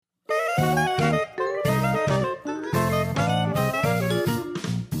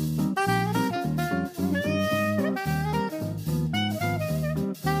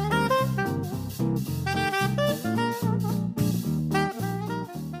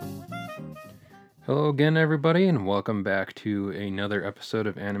Hello again, everybody, and welcome back to another episode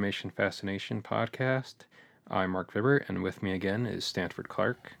of Animation Fascination Podcast. I'm Mark Vibber, and with me again is Stanford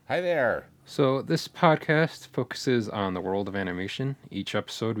Clark. Hi there. So, this podcast focuses on the world of animation. Each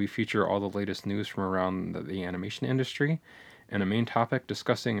episode, we feature all the latest news from around the animation industry and a main topic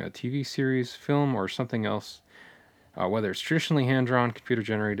discussing a TV series, film, or something else. Whether it's traditionally hand drawn, computer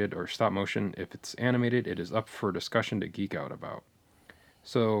generated, or stop motion, if it's animated, it is up for discussion to geek out about.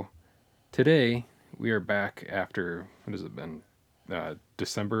 So, today, we are back after, what has it been?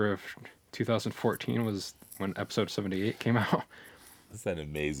 December of 2014 was when episode 78 came out. That's an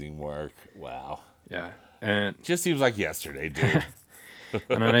amazing work. Wow. Yeah. And Just seems like yesterday, dude.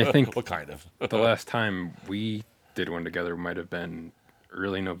 and then I think What kind of? the last time we did one together might have been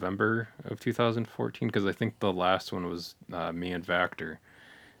early November of 2014 because I think the last one was me and Vactor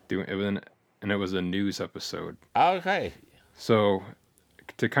doing it, and it was a news episode. Okay. So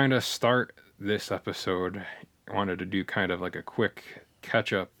to kind of start this episode, I wanted to do kind of like a quick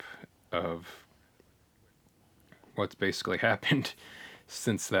catch up of what's basically happened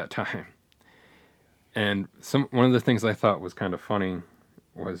since that time. And one of the things I thought was kind of funny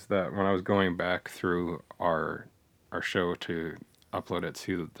was that when I was going back through our show to upload it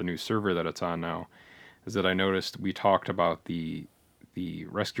to the new server that it's on now, is that I noticed we talked about the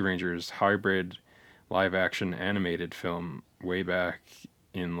Rescue Rangers hybrid live action animated film way back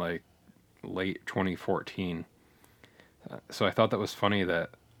in like late 2014. So I thought that was funny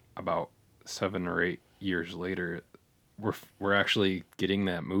that about 7 or 8 years later, we're actually getting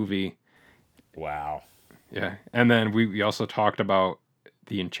that movie. Wow. Yeah, and then we also talked about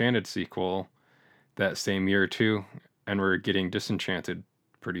the Enchanted sequel that same year too, and we're getting Disenchanted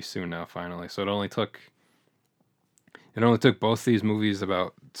pretty soon now finally. So it only took both these movies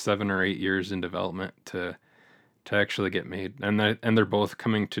about 7 or 8 years in development to actually get made, and they're both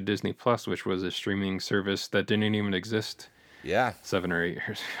coming to Disney Plus, which was a streaming service that didn't even exist Yeah. 7 or 8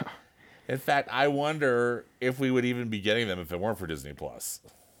 years ago. In fact, I wonder if we would even be getting them if it weren't for Disney Plus.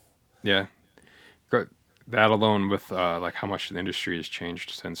 Yeah, that alone with like how much the industry has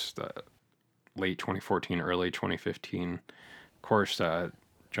changed since the late 2014, early 2015. Of course, John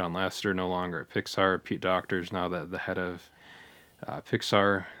Lasseter no longer at Pixar. Pete Docter's now the head of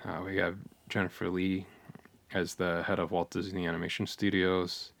Pixar. We have Jennifer Lee as the head of Walt Disney Animation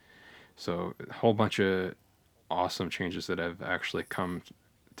Studios. So a whole bunch of awesome changes that have actually come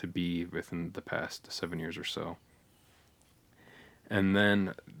to be within the past 7 years or so. And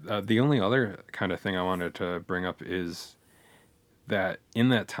then the only other kind of thing I wanted to bring up is that in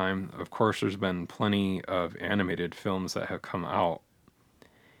that time, of course, there's been plenty of animated films that have come out.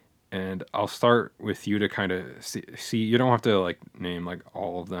 And I'll start with you to kind of see. You don't have to like name like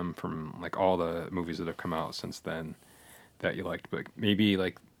all of them from like all the movies that have come out since then that you liked, but maybe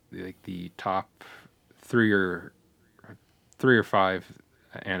like the top three or three or five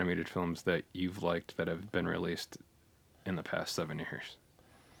animated films that you've liked that have been released in the past 7 years.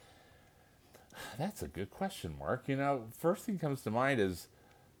 That's a good question, Mark. First thing comes to mind is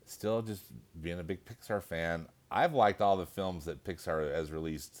still just being a big Pixar fan. I've liked all the films that Pixar has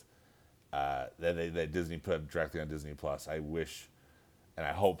released that Disney put directly on Disney Plus. I wish and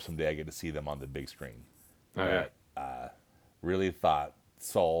I hope someday I get to see them on the big screen. Oh yeah, But really thought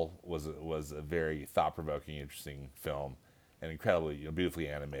Soul was a very thought provoking, interesting film, and incredibly beautifully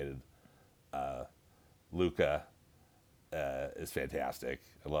animated. Luca is fantastic.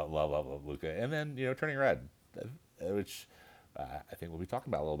 I love Luca, and then Turning Red, which I think we'll be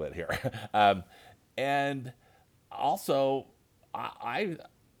talking about a little bit here. And also, I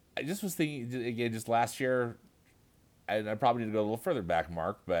just was thinking again just last year, and I probably need to go a little further back,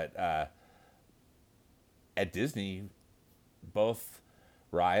 Mark, but at Disney, both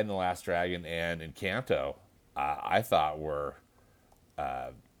Raya and the Last Dragon and Encanto, I thought were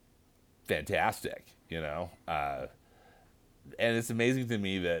fantastic. And it's amazing to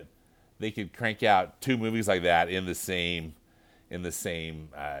me that they could crank out two movies like that in the same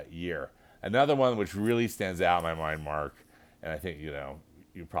year. Another one which really stands out in my mind, Mark, and I think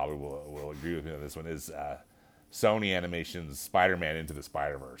you probably will agree with me on this one is Sony Animation's Spider-Man Into the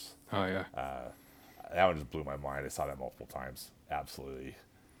Spider-Verse. oh yeah. That one just blew my mind. I saw that multiple times. Absolutely,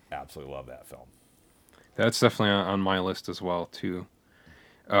 absolutely love that film. That's definitely on my list as well too.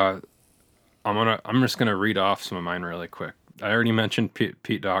 Uh, I'm just gonna read off some of mine really quick. I already mentioned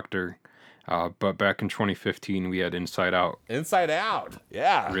Pete Docter, but back in 2015 we had Inside Out Inside Out,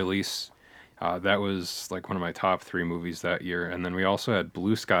 yeah. release. That was like one of my top three movies that year, and then we also had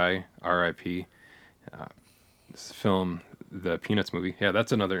Blue Sky, R.I.P. This film, the Peanuts movie. Yeah,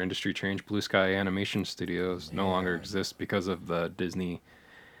 that's another industry change. Blue Sky Animation Studios no longer Man, exists because of the Disney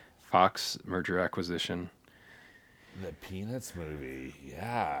Fox merger acquisition. The Peanuts movie.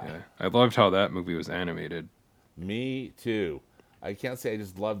 Yeah. Yeah, I loved how that movie was animated. Me too. I can't say I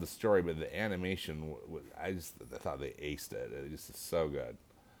just loved the story, but the animation, I thought they aced it. It just is so good.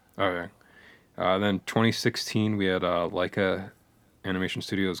 Oh yeah. Then 2016 we had Leica Animation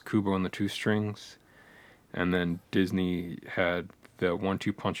Studios Kubo and the Two Strings, and then Disney had the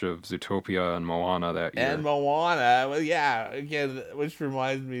one-two punch of Zootopia and Moana that And year. Moana, well, yeah, again, which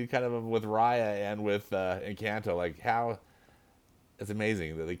reminds me kind of with Raya and with Encanto, like how it's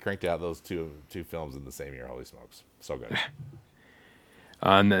amazing that they cranked out those two films in the same year. Holy smokes, so good.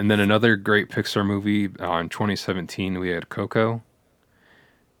 And then another great Pixar movie in 2017 we had Coco,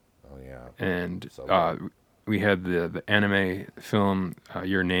 Oh yeah, and so good. we had the anime film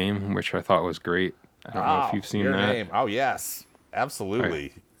Your Name, which I thought was great. I don't know if Oh, you've seen Your that. Name. Oh yes, I,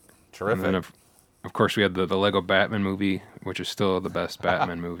 absolutely, and then terrific. of course we had the Lego Batman movie, which is still the best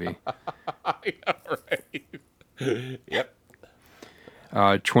Batman movie. I know, right? Yep.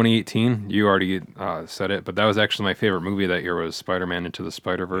 2018, you already said it, but that was actually my favorite movie that year was Spider-Man Into the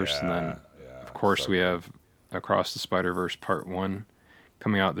Spider-Verse, and Yeah, then yeah, of course so we good. have Across the Spider-Verse Part 1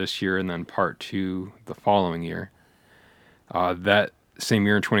 coming out this year, and then Part 2 the following year. That same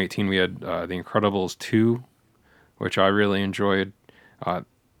year in 2018, we had The Incredibles 2, which I really enjoyed. Uh,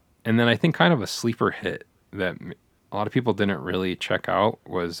 and then I think kind of a sleeper hit that a lot of people didn't really check out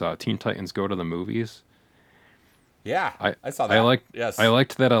was Teen Titans Go to the Movies. Yeah, I I saw I that. liked I Yes.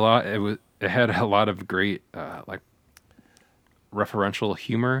 liked that a lot. It had a lot of great like referential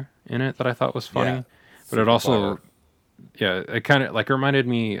humor in it that I thought was Yeah, funny, but it super also clever. yeah it kind of like reminded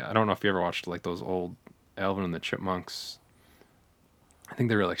me. I don't know if you ever watched like those old Alvin and the Chipmunks. I think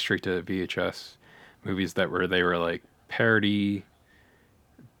they were like straight to VHS movies that were they were like parody,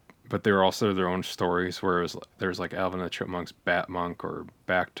 but they were also their own stories. Where it was there's like Alvin and the Chipmunks Batmonk or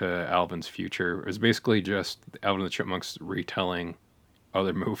Back to Alvin's Future. It was basically just Alvin and the Chipmunks retelling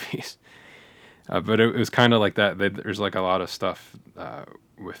other movies. But it was kind of like that. There's like a lot of stuff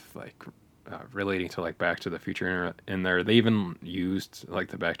with like relating to like Back to the Future in there. They even used like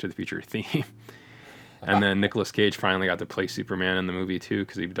the Back to the Future theme. And then Nicolas Cage finally got to play Superman in the movie too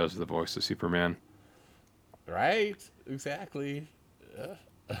because he does the voice of Superman. Right? Exactly.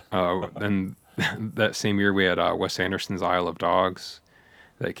 Then that same year we had Wes Anderson's Isle of Dogs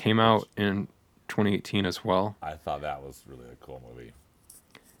that came Which out in 2018 as well. I thought that was really a cool movie.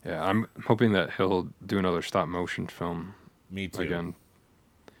 Yeah, I'm hoping that he'll do another stop motion film Me too. again.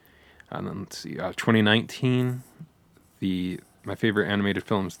 And then let's see, 2019, the my favorite animated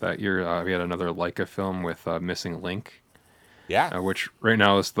films that year. We had another Leica film with Missing Link, Yeah. which right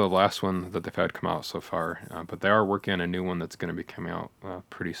now is the last one that they've had come out so far. But they are working on a new one that's going to be coming out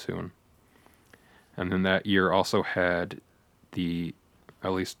pretty soon. And then that year also had the,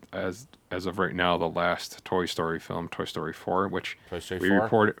 at least as of right now, the last Toy Story film, Toy Story 4, which Toy Story we 4?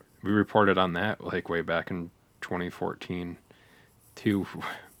 reported we reported on that like way back in 2014 too,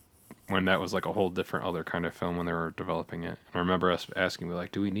 when that was like a whole different other kind of film when they were developing it. And I remember us asking, we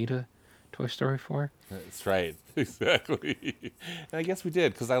like, do we need a Toy Story 4? That's right. Exactly. And I guess we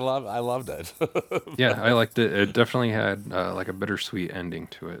did because I loved it. Yeah, I liked it. It definitely had like a bittersweet ending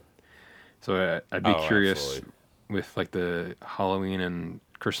to it. So I'd be Oh, curious absolutely. with like the Halloween and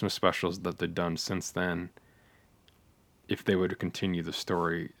Christmas specials that they've done since then, if they would continue the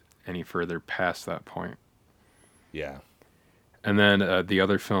story any further past that point. Yeah. And then the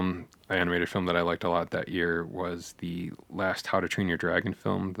other film, animated film that I liked a lot that year was the last How to Train Your Dragon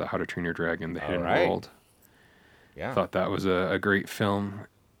film, the How to Train Your Dragon: The All Hidden right. World. Yeah. Thought that was a great film.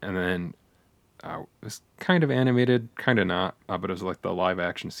 And then it was kind of animated, kind of not, but it was like the live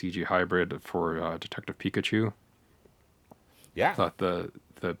action CG hybrid for Detective Pikachu. Yeah. Thought the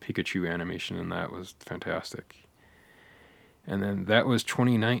Pikachu animation in that was fantastic. And then that was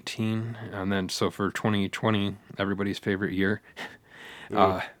 2019, and then so for 2020, everybody's favorite year, Ooh,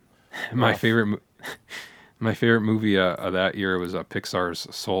 uh, my rough. favorite my favorite movie of that year was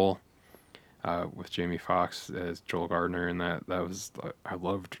Pixar's Soul, with Jamie Foxx as Joel Gardner, and that was I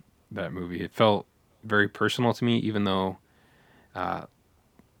loved that movie. It felt very personal to me, even though uh,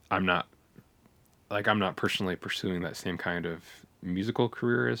 I'm not I'm not personally pursuing that same kind of musical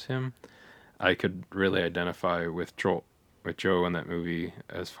career as him. I could really identify with Joe in that movie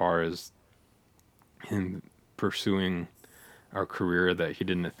as far as him pursuing a career that he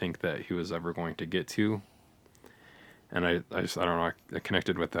didn't think that he was ever going to get to. And I don't know, I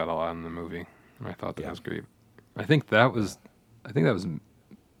connected with that a lot in the movie. And I thought that Yeah. was great. I think that Yeah. was, I think that was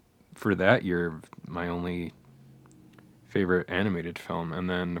for that year my only favorite animated film. And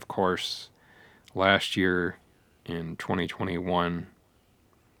then of course last year in 2021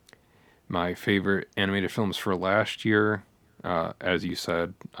 My favorite animated films for last year, as you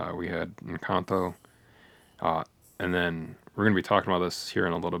said, we had Encanto, uh, and then we're going to be talking about this here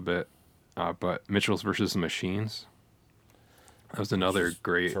in a little bit. But Mitchell's versus the Machines. That was which another is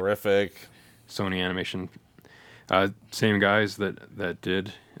great terrific. Sony animation. Same guys that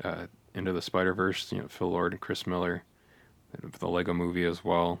did Into the Spider Verse. Phil Lord and Chris Miller, the Lego Movie as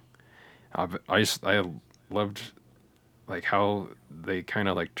well. But I loved like how they kind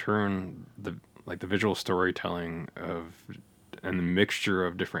of like turn the visual storytelling of and the mixture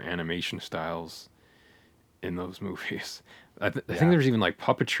of different animation styles in those movies. I think Yeah. there's even like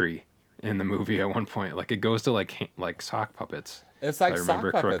puppetry in the movie at one point. Like it goes to like sock puppets, It's if I like sock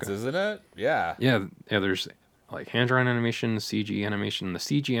remember puppets, correctly. isn't it? Yeah. Yeah. There's like hand-drawn animation, CG animation. The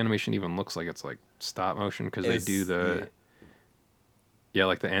CG animation even looks like it's like stop motion because they do It's yeah, the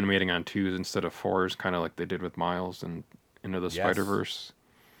like the animating on twos instead of fours, kind of like they did with Miles and Into the Spider yes. Verse.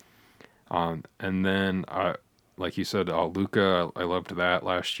 And then, like you said, Luca, I loved that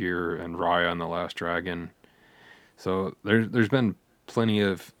last year, and Raya and the Last Dragon. So there's been plenty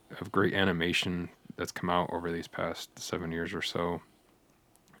of great animation that's come out over these past 7 years or so.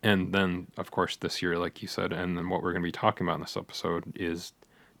 And then, of course, this year, like you said, and then what we're going to be talking about in this episode is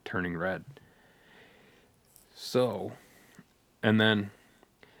Turning Red. So, and then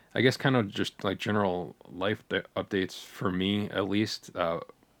I guess kind of just like general updates for me, at least,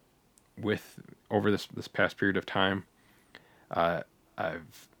 with over this past period of time. Uh,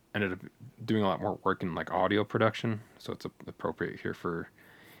 I've ended up doing a lot more work in like audio production, so it's appropriate here for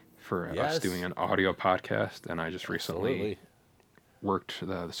us doing Yes. an audio podcast. And I just recently Absolutely. worked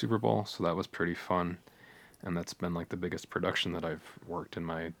the Super Bowl, so that was pretty fun. And that's been like the biggest production that I've worked in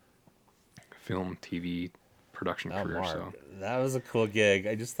my film TV production Oh, career. Mark, So that was a cool gig.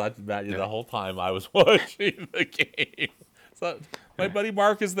 I just thought about you yeah, the whole time I was watching the game. So my yeah. buddy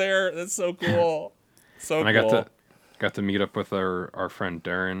Mark is there. That's so cool. So And I got to cool. meet up with our friend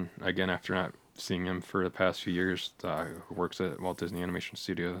Darren again after not seeing him for the past few years, who works at Walt Disney Animation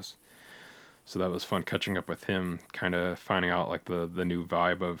Studios. So that was fun catching up with him, kind of finding out like the new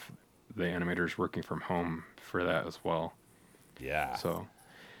vibe of the animators working from home for that as well. Yeah. So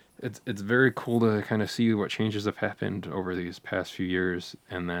it's very cool to kind of see what changes have happened over these past few years,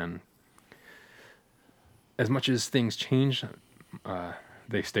 and then as much as things change, uh,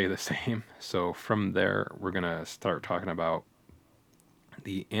 they stay the same. So from there, we're gonna start talking about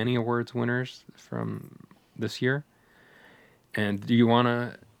the Annie Awards winners from this year. And do you want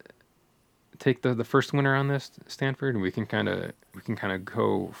to take the first winner on this, Stanford? And we can kind of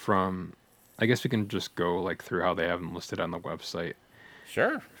go from. I guess we can just go like through how they have them listed on the website.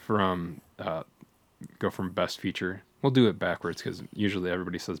 Sure. From go from best feature. We'll do it backwards because usually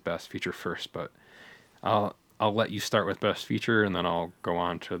everybody says best feature first, but I'll let you start with best feature and then I'll go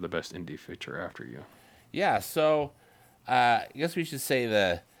on to the best indie feature after you. Yeah. So I guess we should say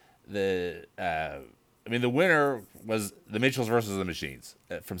the I mean the winner was the Mitchells versus the Machines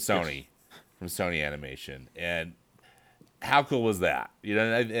from Yes, Sony, from Sony Animation, and how cool was that? You know,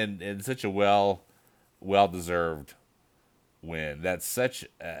 and such a well deserved win. That's such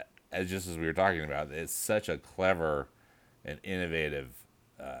as just as we were talking about. It's such a clever and innovative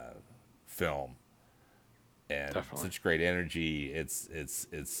film, and definitely. such great energy. It's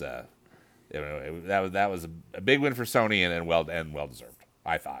you know that was a big win for Sony and well deserved.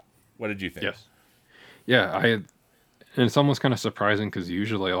 I thought. What did you think? Yes. Yeah, and it's almost kind of surprising because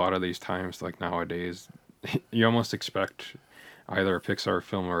usually a lot of these times, like nowadays, you almost expect either a Pixar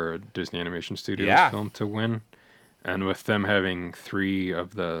film or a Disney Animation Studios Yeah, film to win. And with them having three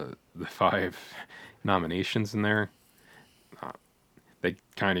of the five nominations in there, they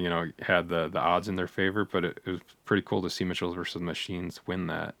kind of had the odds in their favor. But it was pretty cool to see Mitchell's versus Machines win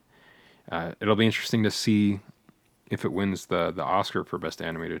that. It'll be interesting to see if it wins the Oscar for best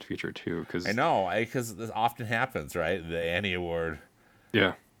animated feature too. I Because know, because this often happens, right? The Annie Award.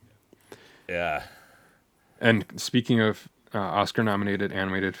 yeah, Yeah. and speaking of Oscar nominated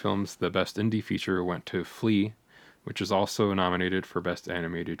animated films, the best indie feature went to Flea, which is also nominated for best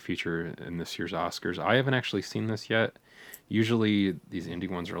animated feature in this year's Oscars. I haven't actually seen this yet. Usually these indie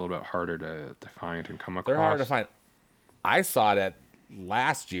ones are a little bit harder to find and come They're hard to across. find. I saw it at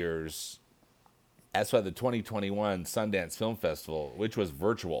last year's, that's why the 2021 Sundance Film Festival, which was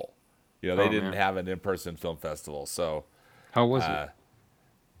virtual. You know, they Oh didn't man, have an in-person film festival. So how was it?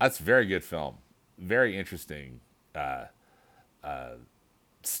 that's a very good film. Very interesting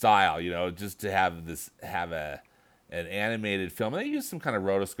style, you know, just to have an animated film. And they use some kind of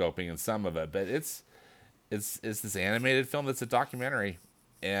rotoscoping in some of it, but it's this animated film that's a documentary.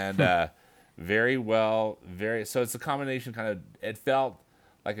 And very well, very so it's a combination kind of it felt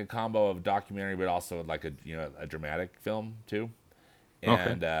like a combo of documentary, but also like a a dramatic film too.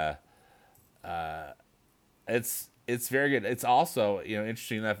 Okay. And it's very good. It's also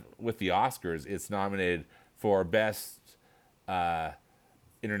interesting enough with the Oscars, it's nominated for best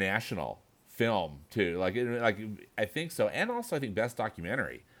international film too. Like I think so, and also I think best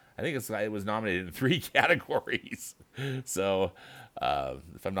documentary. I think it was nominated in 3 categories. So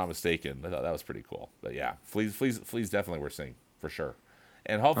if I'm not mistaken, I thought that was pretty cool. But yeah, Fleas definitely we're seeing for sure,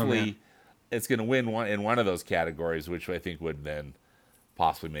 and Oh man. hopefully it's going to win one in one of those categories, which I think would then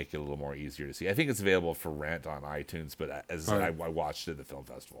possibly make it a little more easier to see. I think it's available for rent on iTunes, but as I All said, right. I watched it at the film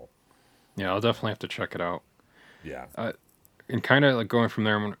festival. Yeah, I'll definitely have to check it out. Yeah. Uh, and kind of like going from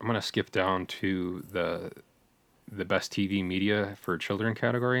there, I'm gonna skip down to the best TV media for children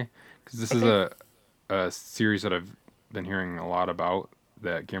category because this is Okay. a series that I've been hearing a lot about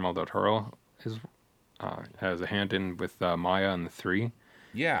that Guillermo del Toro is has a hand in with Maya and the Three,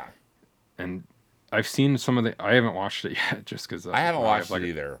 Yeah. and I've seen some of the. I haven't watched it yet just because I haven't I have watched like it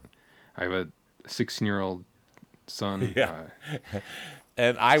either. I have a 16-year-old son. Yeah.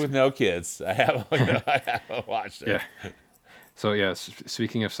 And I with no kids, I haven't I haven't watched Yeah. it. So yeah,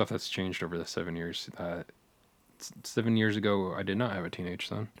 speaking of stuff that's changed over the 7 years, 7 years ago I did not have a teenage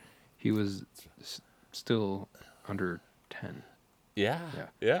son. He was still under 10. Yeah. Yeah.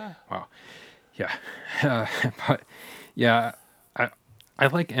 Yeah. Wow. Yeah. But yeah, I I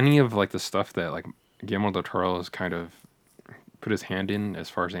like any of like the stuff that like Guillermo del Toro has kind of put his hand in as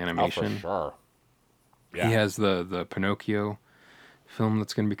far as Oh, for animation. sure. He Yeah. has the Pinocchio film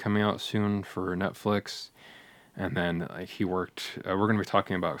that's going to be coming out soon for Netflix, and then like he worked. We're going to be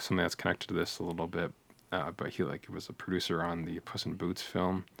talking about something that's connected to this a little bit, but he like was a producer on the Puss in Boots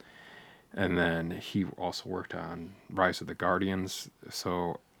film, and then he also worked on Rise of the Guardians.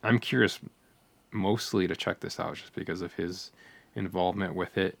 So I'm curious mostly to check this out just because of his involvement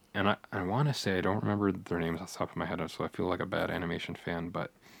with it. And I want to say I don't remember their names off the top of my head, so I feel like a bad animation fan.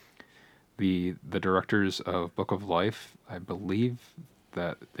 But the directors of Book of Life, I believe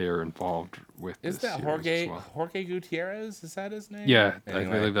that they're involved with Is this that series as well. Jorge Gutierrez? Is that his name? Yeah, I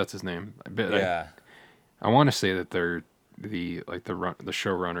Anyway. believe that's his name. But Yeah. I want to say that they're the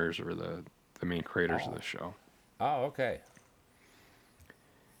showrunners or the main creators of Oh. the show. Oh, okay.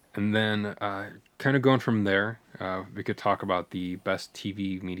 And then, kind of going from there, we could talk about the best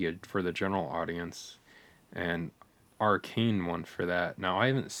TV media for the general audience, and Arcane one for that. Now, I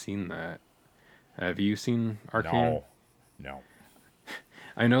haven't seen that. Have you seen Arcane? No. No.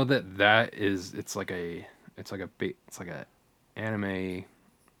 I know that is it's like a anime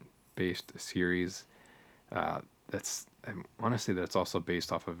based series. That's I want to say that it's also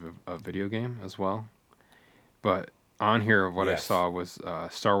based off of a video game as well. But on here, what I Yes. saw was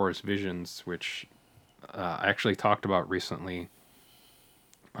Star Wars Visions, which I actually talked about recently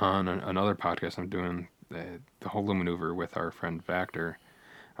on another podcast I'm doing, the Holo Maneuver with our friend Vactor,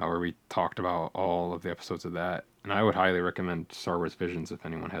 where we talked about all of the episodes of that. And I would highly recommend Star Wars Visions if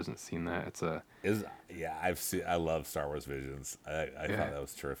anyone hasn't seen that. It's a Is Yeah, I've seen. I love Star Wars Visions. I yeah. thought that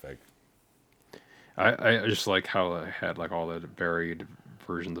was terrific. I just like how I had like all the varied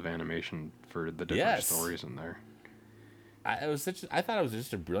versions of animation for the different Yes. stories in there. I thought it was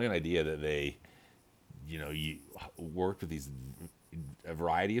just a brilliant idea that they, you worked with these a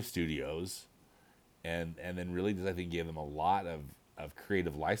variety of studios, and then really just I think gave them a lot of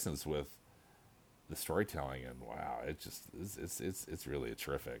creative license with the storytelling. And wow, it's really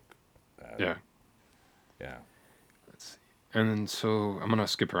terrific. Yeah. Yeah. Let's see. And then so I'm gonna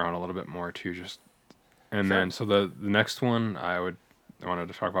skip around a little bit more too, just and Sure. then so the next one I wanted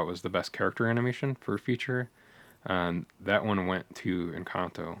to talk about was the best character animation for feature, and that one went to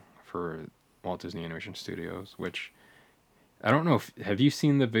Encanto for Walt Disney Animation Studios, which I don't know if have you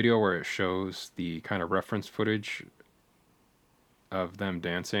seen the video where it shows the kind of reference footage of them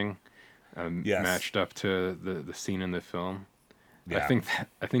dancing, Yes. matched up to the scene in the film. Yeah.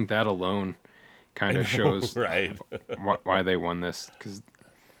 I think that alone I kind of know. shows Right. why they won this because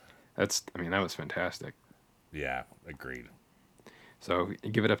that was fantastic. Yeah. Agreed. So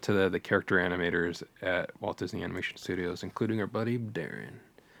give it up to the character animators at Walt Disney Animation Studios, including our buddy Darren.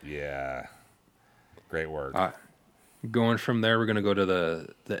 Yeah. Great work. Uh, Going from there, we're gonna go to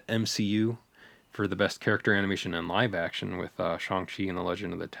the MCU for the best character animation and live action with Shang Chi and the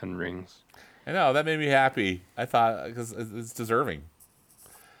Legend of the Ten Rings. I know that made me happy. I thought because it's deserving.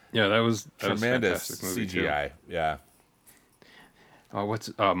 Yeah, that was a Tremendous fantastic movie too. CGI. Yeah.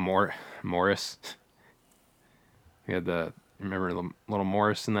 What's Morris? We had the remember little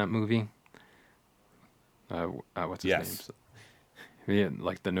Morris in that movie. What's his name? Yes. Yeah,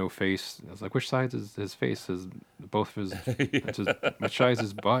 like the no face. I was like, which side's his face? Is both of his, it's his, Yeah. which side's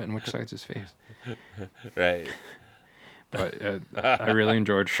his butt and which side's his face? Right. But I really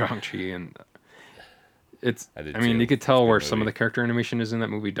enjoyed Shang-Chi, and it's, I did I mean, you too. could It's a tell good where some of movie. the character animation is in that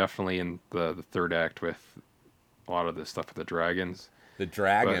movie, definitely in the third act with a lot of the stuff with the dragons. The But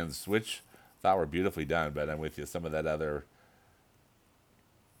dragons, which I thought were beautifully done, but I'm with you. Some of that other,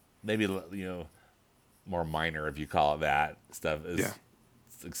 maybe more minor, if you call it that, stuff yeah.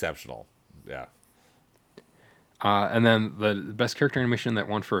 is exceptional. Yeah. And then the best character animation that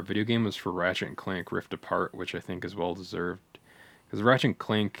won for a video game was for Ratchet and Clank Rift Apart, which I think is well deserved. Because Ratchet and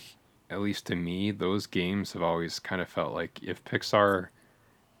Clank, at least to me, those games have always kind of felt like if Pixar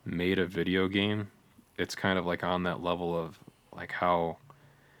made a video game, it's kind of like on that level of like how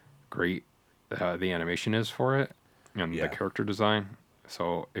great the animation is for it and the Yeah. character design.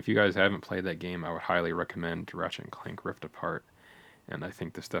 So if you guys haven't played that game, I would highly recommend Ratchet and Clank Rift Apart. And I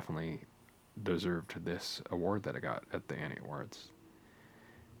think this definitely deserved this award that I got at the Annie Awards.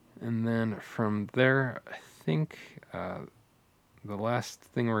 And then from there, I think the last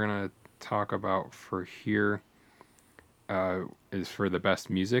thing we're gonna talk about for here is for the best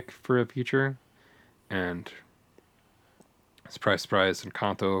music for a feature, and surprise, surprise,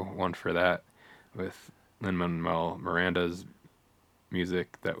 Encanto won for that with Lin Manuel Miranda's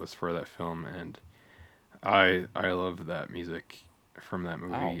music that was for that film, and I love that music from that Oh,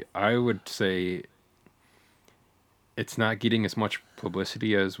 movie. I would say it's not getting as much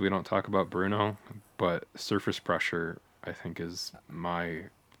publicity as We Don't Talk About Bruno, but Surface Pressure I think is my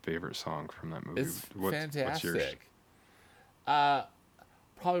favorite song from that movie. it's What's yours? fantastic. Uh,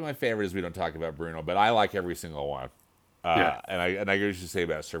 Probably my favorite is We Don't Talk About Bruno, but I like every single one. Yeah, And I usually say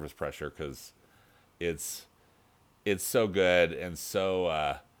about Surface Pressure because it's it's so good and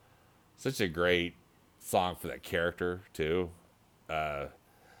so such a great song for that character too. Uh,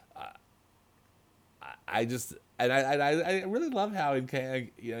 I just I really love how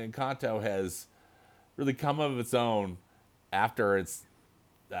Encanto has really come of its own after its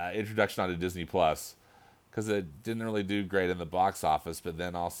introduction onto Disney Plus because it didn't really do great in the box office, but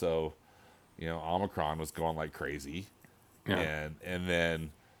then also Omicron was going like crazy, yeah, and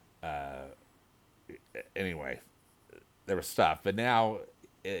then anyway there was stuff, but now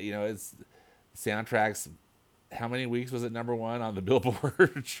it's soundtracks. How many weeks was it number one on the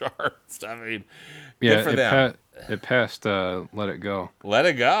Billboard charts? I mean, yeah. good for them. It passed. Let It Go. Let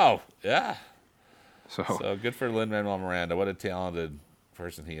it go. Yeah. So So good for Lin Manuel Miranda. What a talented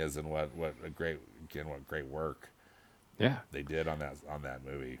person he is, and what great work yeah. they did on that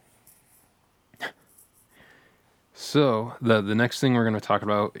movie. So the next thing we're going to talk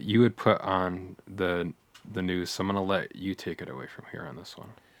about, you would put on the news. So I'm going to let you take it away from here on this one.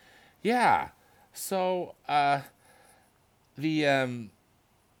 Yeah. So the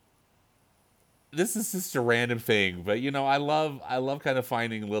this is just a random thing, but I love kind of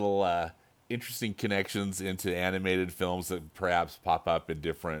finding little interesting connections into animated films that perhaps pop up in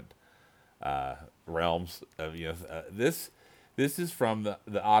different realms. This is from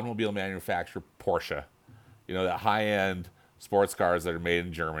the automobile manufacturer Porsche. The high end sports cars that are made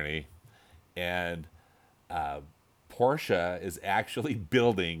in Germany, and Porsche is actually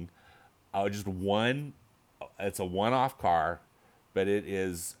building just one. It's a one off car, but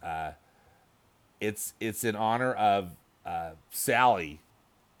it's in honor of Sally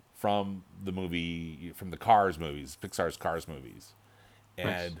from the Cars movies, Pixar's Cars movies,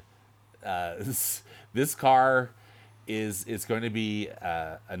 Nice. and this car is it's going to be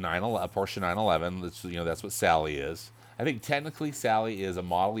a Porsche 911. That's what Sally is. I think technically Sally is a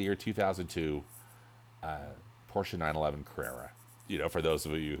model year 2002 Porsche 911 Carrera. For those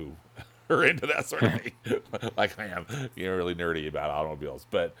of you who are into that sort of thing, like I am, really nerdy about automobiles.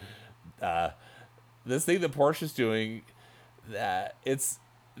 But this thing that Porsche's doing, it's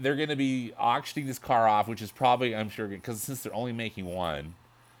they're going to be auctioning this car off, which is probably, I'm sure, because since they're only making one,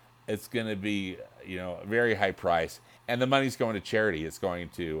 it's going to be a very high price, and the money's going to charity. It's going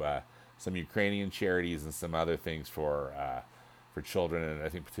to some Ukrainian charities and some other things for children, and I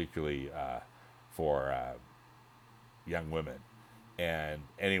think particularly for young women. And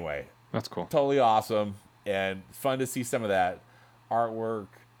anyway, That's cool. totally awesome and fun to see some of that artwork.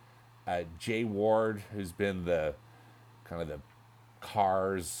 Jay Ward, who's been the kind of the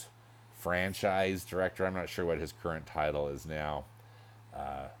Cars franchise director, I'm not sure what his current title is now.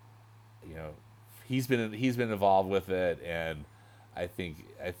 You know, he's been involved with it, and I think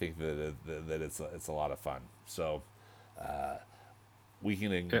that it's a lot of fun. So we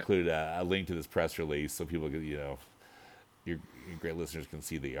can Yeah. include a link to this press release so people can, your great listeners can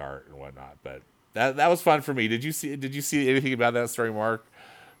see the art and whatnot. But that was fun for me. Did you see anything about that story, Mark?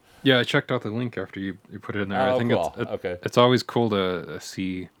 Yeah, I checked out the link after you put it in there. I Oh, think cool. Okay. it's always cool to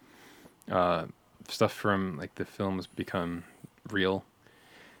see uh, stuff from like the films become real.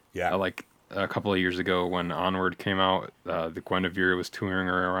 Yeah. Like a couple of years ago when Onward came out, the Guinevere was touring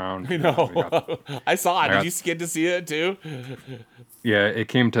her around. I We got know. I saw it. I Did got you get to see it too? yeah, it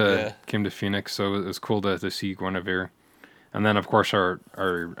Yeah. came to Phoenix, so it was cool to see Guinevere. And then of course our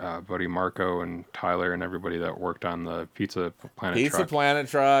buddy Marco and Tyler and everybody that worked on the Pizza Planet Pizza truck. Planet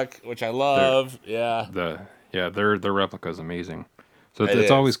truck, which I Their love. Yeah. the yeah their replica is amazing. So It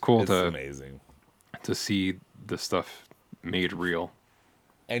it's always is. cool It's amazing. to see the stuff made real.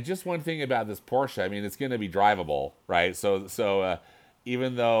 And just one thing about this Porsche, I mean, it's going to be drivable, right? So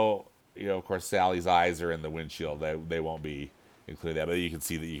even though of course, Sally's eyes are in the windshield, they won't be included that, but you can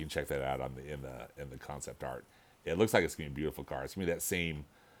see that you can check that out on the concept art. It looks like it's going to be a beautiful car. It's going to be that same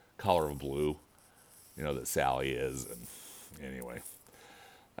color of blue, that Sally is. And anyway,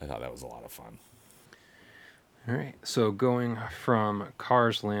 I thought that was a lot of fun. All right. So going from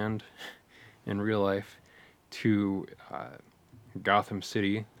Cars Land in real life to Gotham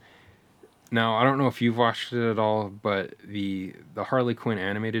City. Now, I don't know if you've watched it at all, but the Harley Quinn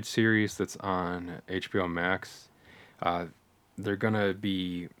animated series that's on HBO Max, uh, they're gonna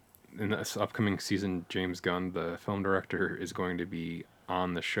be in this upcoming season. James Gunn, the film director, is going to be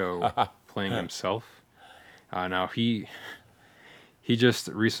on the show playing himself. Now he just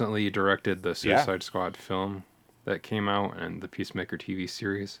recently directed the Yeah. Suicide Squad film that came out and the Peacemaker TV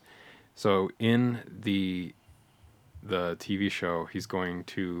series. So in the TV show, he's going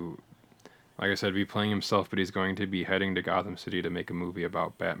to, like I said, be playing himself, but he's going to be heading to Gotham City to make a movie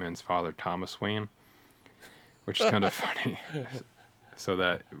about Batman's father, Thomas Wayne, which is kind of funny. So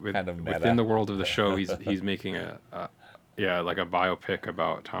that Kind of meta. within the world of the show, he's making like a biopic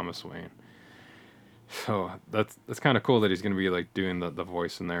about Thomas Wayne. So that's kind of cool that he's going to be like doing the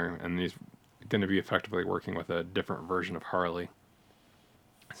voice in there, and he's going to be effectively working with a different version of Harley,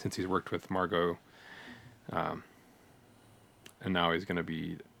 since he's worked with Margot, and now he's going to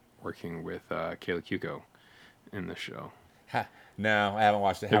be working with Kayla Cuoco in the show. No, I haven't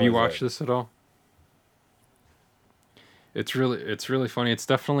watched it. Have you watched this at all? It's really funny. It's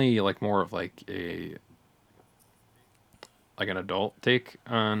definitely like more of like an adult take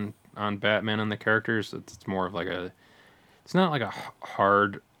on Batman and the characters. It's more of like it's not like a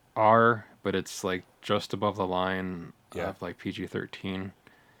hard R, but it's like just above the line Yeah. of like PG-13.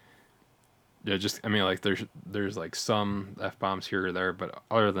 Yeah, just I mean like there's like some F bombs here or there, but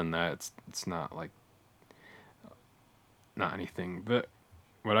other than that, it's not like not anything. But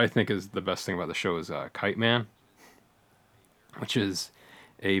what I think is the best thing about the show is Kite Man, which is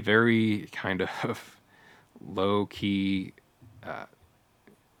a very kind of low key,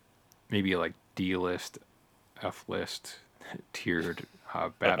 maybe like D list, F list tiered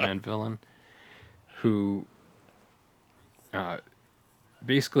Batman villain who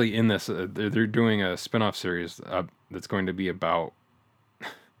basically in this they're doing a spin-off series that's going to be about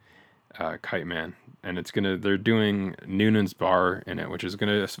Kite Man, and they're doing Noonan's Bar in it, which is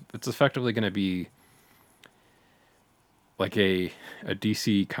it's effectively gonna be like a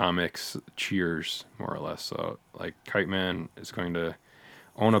DC Comics Cheers, more or less. So like Kite Man is going to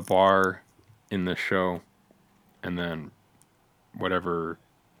own a bar in the show, and then whatever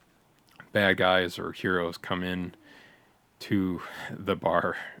bad guys or heroes come in to the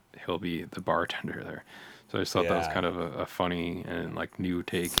bar, he'll be the bartender there. So I just thought that was Yeah. kind of a funny and like new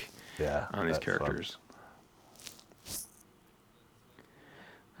take on these that's fun. characters.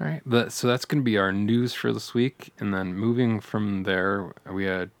 All right, so that's going to be our news for this week, and then moving from there, we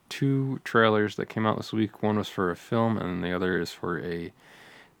had 2 trailers that came out this week. One was for a film, and the other is for a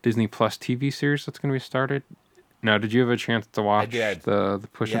Disney Plus TV series that's going to be started. Now, did you have a chance to watch did. the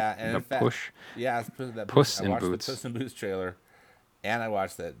push? Yeah, and the in fact, push. Yeah, that Puss I in watched Boots. the Puss in Boots trailer, and I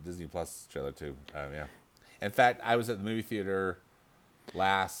watched that Disney Plus trailer too. Yeah. In fact, I was at the movie theater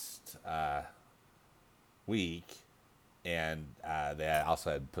last week, and they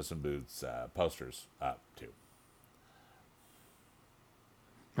also had Puss in Boots posters up too.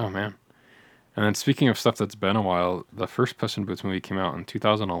 Oh man! And then speaking of stuff that's been a while, the first Puss in Boots movie came out in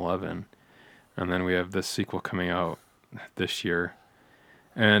 2011, and then we have this sequel coming out this year.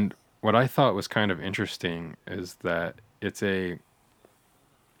 And what I thought was kind of interesting is that it's a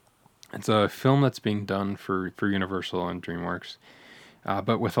film that's being done for Universal and DreamWorks,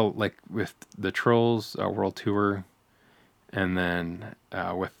 but with with the Trolls World Tour, and then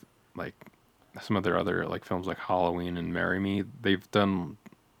with like some of their other like films like Halloween and Marry Me, they've done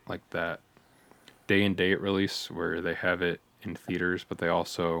like that day and date release where they have it in theaters, but they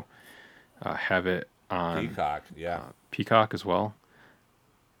also have it on Peacock, yeah. Peacock as well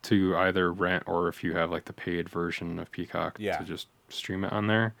to either rent, or if you have like the paid version of Peacock Yeah. to just stream it on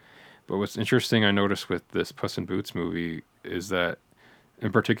there. But what's interesting I noticed with this Puss in Boots movie is that,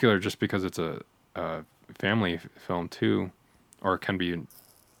 in particular, just because it's a family film too, or can be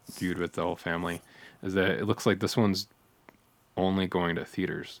viewed with the whole family, is that it looks like this one's only going to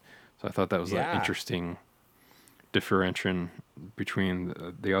theaters. So I thought that was an Yeah. interesting differentiation between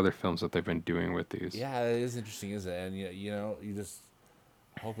the other films that they've been doing with these. Yeah, it is interesting, isn't it? And you just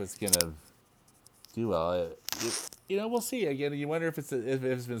hope it's gonna do well. We'll see. Again, you wonder if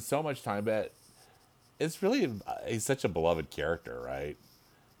it's been so much time, but it's really he's such a beloved character, right?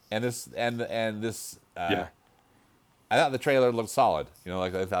 And this Yeah. I thought the trailer looked solid.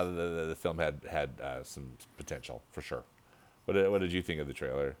 Like I thought the film had some potential for sure. What did you think of the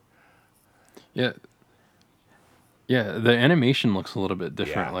trailer? Yeah. Yeah, the animation looks a little bit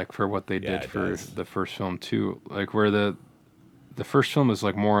different, Yeah, like for what they yeah, did it for does. the first film too. Like where the first film is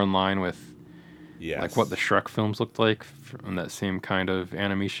like more in line with like what the Yes. Shrek films looked like from that same kind of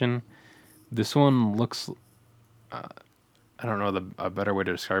animation. This one looks, I don't know a better way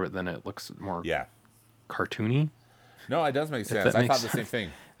to describe it than it looks more Yeah. cartoony, No, it does make if sense. that I makes thought the same sense.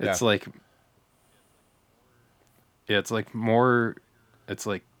 thing. Yeah. It's like, yeah, it's like more, it's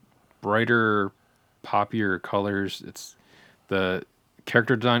like brighter, poppier colors. It's the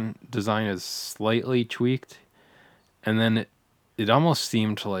character design is slightly tweaked, and then it almost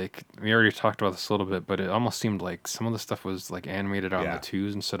seemed like we already talked about this a little bit, but it almost seemed like some of the stuff was like animated on the Yeah.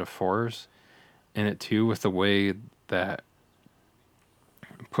 twos instead of fours in it too, with the way that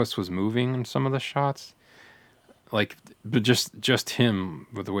Puss was moving in some of the shots. Like, but just him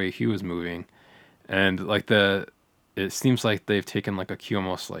with the way he was moving, and like it seems like they've taken like a cue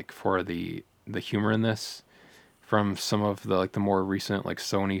almost like for the humor in this from some of the like the more recent like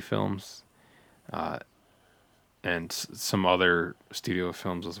Sony films, uh, and some other studio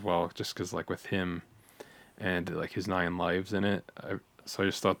films as well. Just because like with him and like his nine lives in it, so I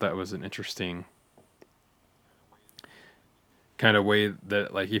just thought that was an interesting kind of way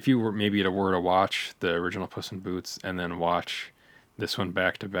that like if you were maybe to watch the original Puss in Boots and then watch this one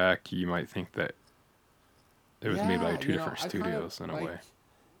back to back, you might think that it was made by Yeah, two different I kind of studios in a like way.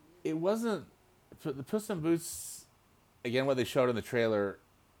 it wasn't for the Puss in Boots again. What they showed in the trailer,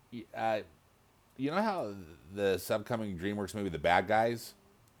 you know how the upcoming DreamWorks movie, The Bad Guys,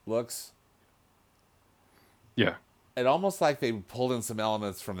 looks. Yeah, It almost like they pulled in some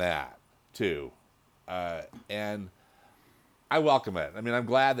elements from that too, and I welcome it. I mean, I'm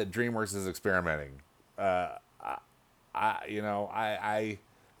glad that DreamWorks is experimenting. I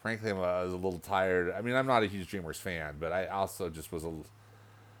frankly was a little tired. I mean, I'm not a huge DreamWorks fan, but I also just was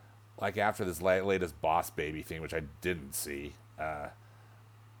like after this latest Boss Baby thing, which I didn't see. But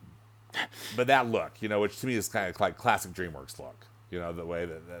that look, which to me is kind of like classic DreamWorks look. The way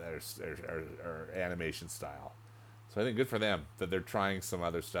that their animation style. So I think good for them that they're trying some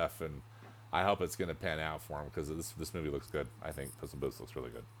other stuff, and I hope it's going to pan out for them because this movie looks good. I think Puss in Boots looks really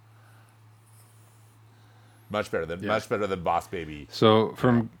good. yeah. Much better than Boss Baby, So you know,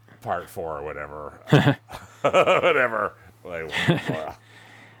 from Part 4 or whatever, whatever. Like,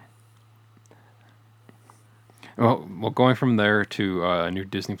 well, going from there to a new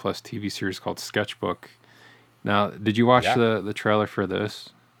Disney Plus TV series called Sketchbook. Now, did you watch yeah, the trailer for this?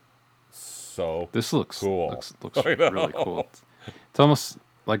 so This looks cool. looks I really cool. know. It's almost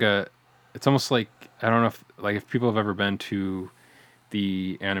like it's almost like I don't know if people have ever been to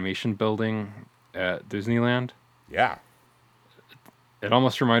the animation building at Disneyland. Yeah, It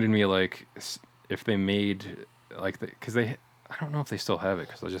almost reminded me like if they made like because they I don't know if they still have it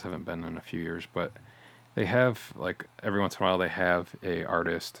because I just haven't been in a few years, but they have like every once in a while they have a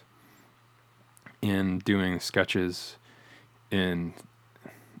artist in doing sketches in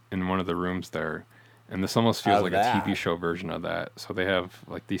one of the rooms there, and this almost feels of like a TV that. show version of that. So they have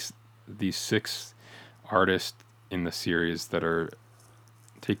like these six artists in the series that are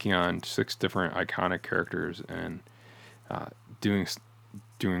taking on six different iconic characters and uh, doing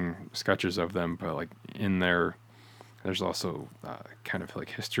doing sketches of them, but like in there, there's also kind of like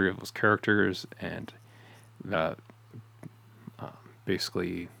history of those characters and that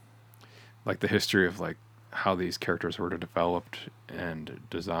basically like the history of like how these characters were developed and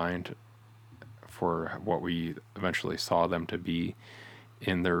designed for what we eventually saw them to be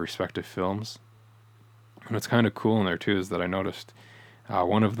in their respective films. And what's kind of cool in there too is that I noticed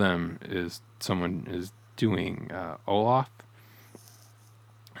one of them is someone is doing Olaf.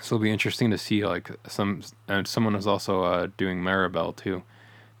 So it'll be interesting to see like someone is also doing Maribel too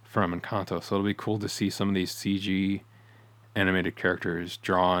from Encanto. So it'll be cool to see some of these CG animated characters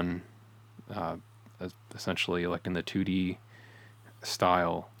drawn uh, essentially like in the 2D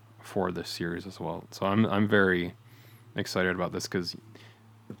style for this series as well. So I'm very excited about this because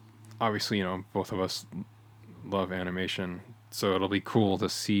obviously, both of us love animation, so it'll be cool to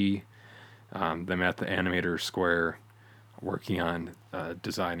see them at the animator square working on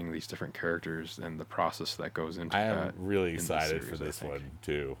designing these different characters and the process that goes into I am that really in the excited for series, I this think. one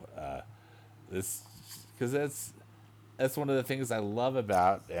too. This because that's one of the things I love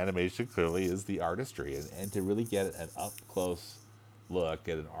about animation. Clearly, is the artistry, and to really get an up close look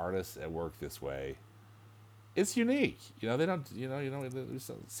at an artist at work this way, it's unique. They don't. We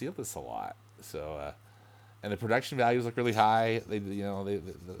don't see this a lot. So, and the production values look really high. It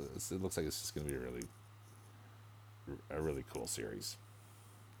looks like it's just going to be a really cool series.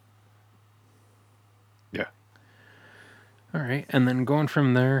 Yeah. All right, and then going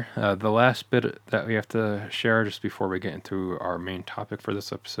from there, the last bit that we have to share just before we get into our main topic for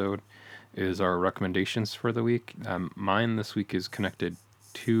this episode is our recommendations for the week. Mine this week is connected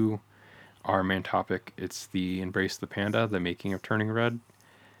to our main topic. It's the Embrace the Panda, the making of Turning Red.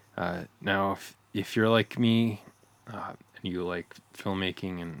 Now, if you're like me, and you like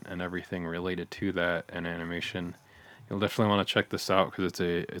filmmaking and everything related to that and animation, you'll definitely want to check this out because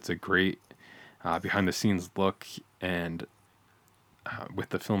it's a great behind the scenes look and with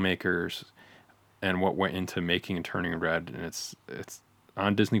the filmmakers and what went into making Turning Red, and it's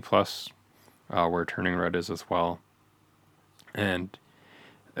on Disney Plus, where Turning Red is as well, and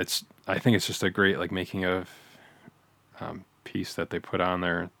I think it's just a great like making of piece that they put on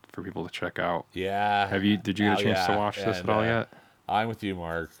there for people to check out. Yeah. Did you get a chance to watch this at And all yet? I'm with you,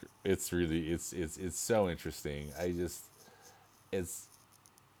 Mark. It's really it's so interesting. It's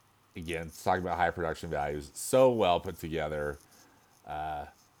again talking about high production values, so well put together. And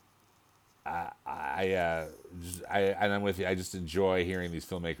I'm with you. I just enjoy hearing these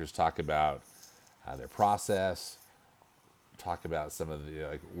filmmakers talk about their process, talk about some of the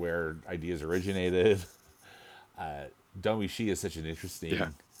like where ideas originated. Domi Shi is such an interesting, Yeah.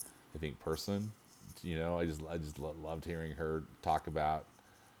 I think, person. Loved hearing her talk about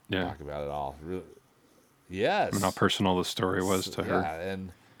Yeah. it all. Really, And how yes, personal the story was to her. yeah,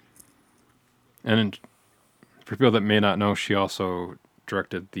 and And for people that may not know, she also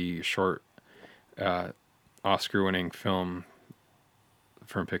directed the short Oscar-winning film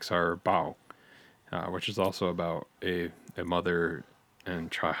from Pixar, Bao, which is also about a mother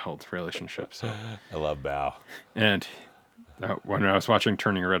and child relationship. So, I love Bao. and when I was watching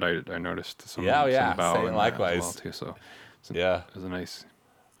Turning Red, I noticed some Yeah, Bao say in that as well likewise. too. So, Yeah, it was a nice,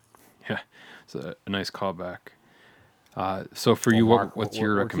 yeah, it's a nice callback. So for well, you, Mark, what's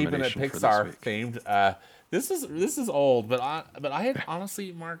your we're keeping it recommendation for this Pixar week? themed. This is old, but I had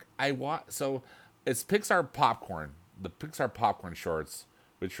honestly, Mark, so it's Pixar Popcorn, the Pixar Popcorn shorts,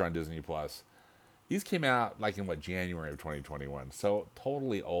 which are on Disney Plus. These came out like in January of 2021, so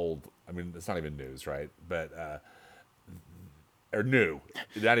totally old. I mean, it's not even news, right? But or new,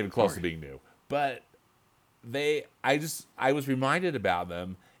 not even close to being new. But I was reminded about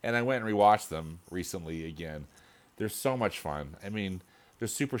them, and I went and rewatched them recently again. They're so much fun. I mean, they're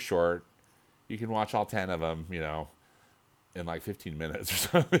super short. You can watch all 10 of them, in like 15 minutes or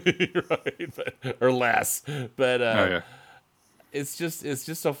something, right? Or less. But Oh yeah, it's just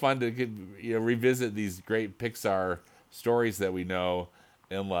so fun to revisit these great Pixar stories that we know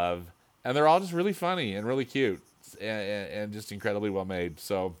and love, and they're all just really funny and really cute, and just incredibly well made.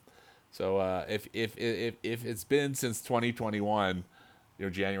 So if it's been since 2021,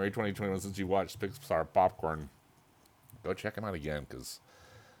 January 2021 since you watched Pixar Popcorn, go check them out again because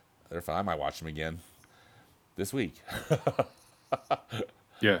they're fun. I might watch them again this week.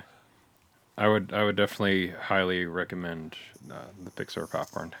 yeah. I would definitely highly recommend the Pixar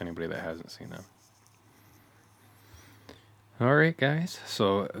Popcorn to anybody that hasn't seen them. All right, guys.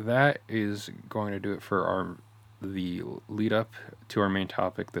 So that is going to do it for the lead up to our main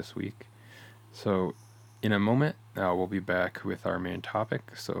topic this week. So in a moment, we'll be back with our main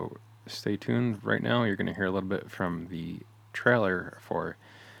topic. So stay tuned. Right now, you're going to hear a little bit from the trailer for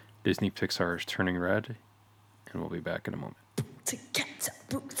Disney Pixar's Turning Red, and we'll be back in a moment.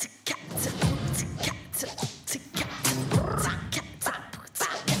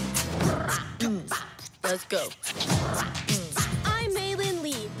 Let's go. I'm Maylin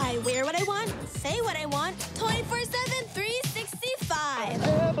Lee. I wear what I want, say what I want, 24/7, 365. I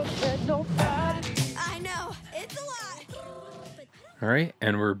never said nobody. I know, it's a lot. All right,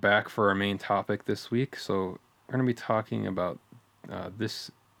 and we're back for our main topic this week. So we're going to be talking about this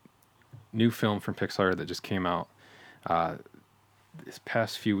new film from Pixar that just came out this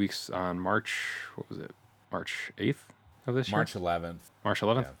past few weeks on March, what was it? March 8th of this year? March 11th. March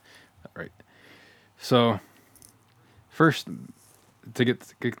 11th? Yeah. Right. So first, to get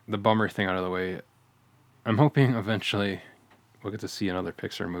the bummer thing out of the way, I'm hoping eventually we'll get to see another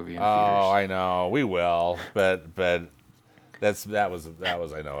Pixar movie in Oh, theaters. I know we will, but that was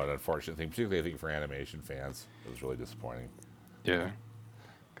I know an unfortunate thing, particularly I think for animation fans. It was really disappointing. Yeah,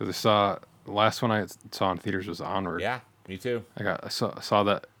 because I saw the last one I saw in theaters was Onward. Yeah, me too. I saw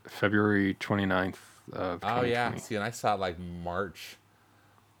that February 29th of Oh yeah, 2020. see, and I saw it like March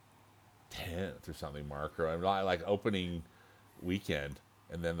 10th or something, Mark, or like opening weekend,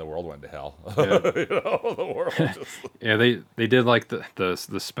 and then the world went to hell. Yeah, The world just yeah. They did like the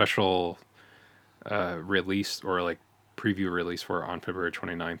special release or like preview release for it on February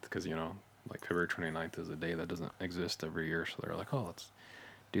 29th because like February 29th is a day that doesn't exist every year, so they're like, oh, let's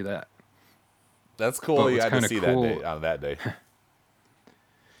do that. that's cool. But You what's had to kind of see cool, that day on that day.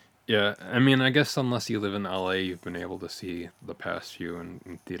 yeah, I mean, I guess unless you live in LA, you've been able to see the past few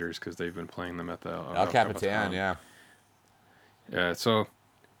in theaters because they've been playing them at the El Capitan, yeah, Yeah, so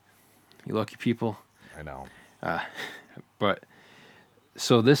you lucky people. I know. But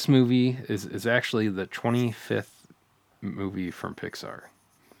so this movie is actually the 25th movie from Pixar,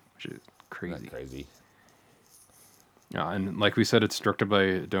 which is Isn't that crazy. crazy? And like we said, it's directed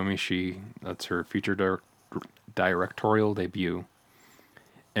by Domi Shi. That's her directorial debut.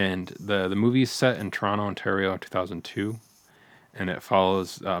 And the movie is set in Toronto, Ontario, 2002. And it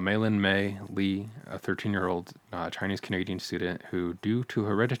follows Mei-Lin Mei Lee, a 13-year-old Chinese-Canadian student who, due to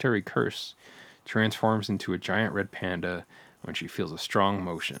hereditary curse, transforms into a giant red panda when she feels a strong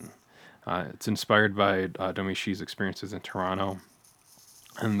motion. It's inspired by Domi Shi's experiences in Toronto.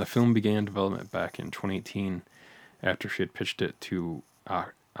 And the film began development back in 2018 after she had pitched it to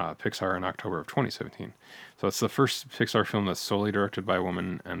Pixar in October of 2017. So it's the first Pixar film that's solely directed by a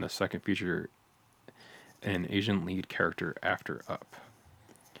woman and the second feature an Asian lead character after Up.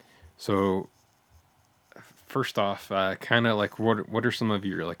 So first off, kind of like what are some of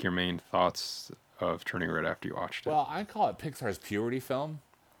your main thoughts of Turning Red after you watched it? Well, I call it Pixar's puberty film,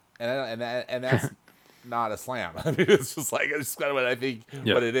 and that's not a slam. I mean, it's just like it's kind of what I think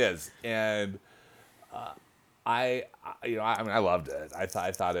Yeah. what it is, and I mean, I loved it. I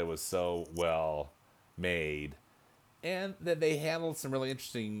thought it was so well made, and that they handled some really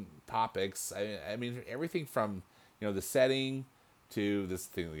interesting topics. I mean, everything from the setting to this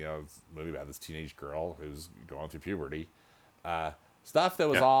thing, movie about this teenage girl who's going through puberty, stuff that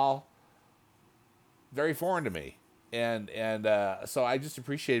was Yeah. all very foreign to me, and so I just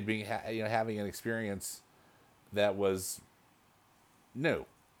appreciated being having an experience that was new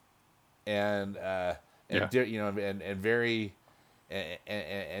and Yeah. and very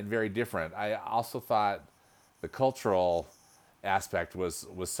and very different. I also thought the cultural aspect was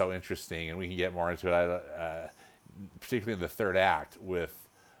so interesting, and we can get more into it. Particularly in the third act with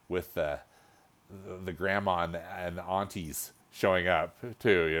the grandma and the aunties showing up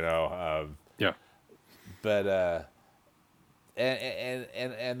too. Yeah. But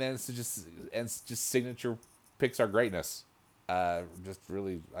and then it's just signature Pixar greatness. Just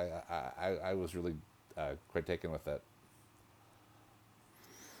really, I was really quite taken with it.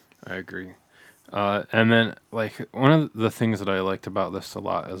 I agree. And then, like, one of the things that I liked about this a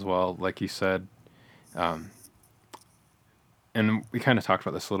lot as well, like you said, and we kind of talked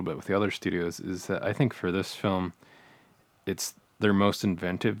about this a little bit with the other studios, is that I think for this film, it's their most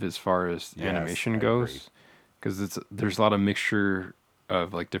inventive as far as Yes, animation I goes, agree. because there's a lot of mixture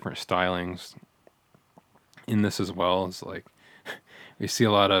of like different stylings in this as well. It's like we see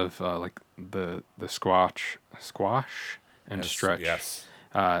a lot of like the squash and Yes, stretch yes.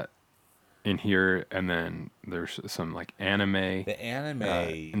 in here, and then there's some like anime The anime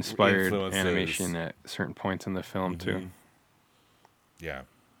inspired influences. animation at certain points in the film too. Yeah,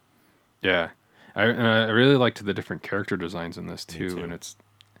 Yeah, I really liked the different character designs in this too, too. and it's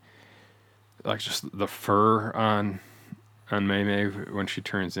like just the fur on Mei Mei when she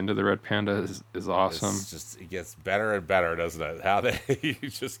turns into the red panda is awesome. it's just it gets better and better, doesn't it? How they you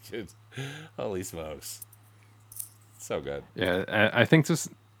just get holy smokes, so good. Yeah, I think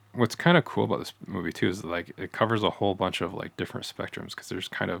what's kind of cool about this movie too is like it covers a whole bunch of like different spectrums because there's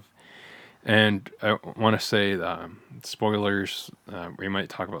kind of, and I want to say spoilers. We might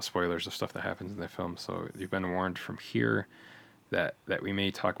talk about spoilers of stuff that happens in the film, so you've been warned from here that we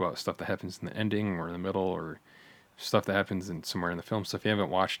may talk about stuff that happens in the ending or in the middle or stuff that happens in somewhere in the film. So if you haven't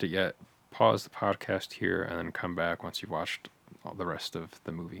watched it yet, pause the podcast here and then come back once you've watched all the rest of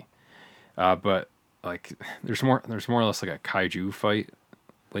the movie. But like, there's more or less like a kaiju fight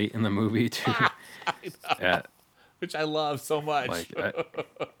late in the movie too. At, Which I love so much. like,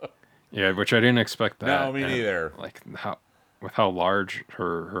 yeah, which I didn't expect that. No, me and, neither. Like how with how large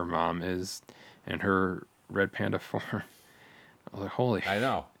her mom is and her red panda form. I was like, holy. I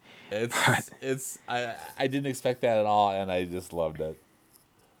know. But I didn't expect that at all, and I just loved it.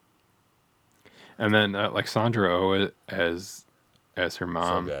 and then like Sandra Oh as her So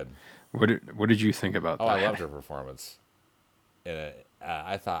mom. good. What did you think about Oh, that? I loved her performance. And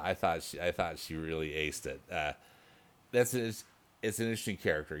I thought she really aced it. It's an interesting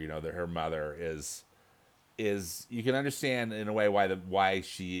character, you know, that her mother is you can understand in a way why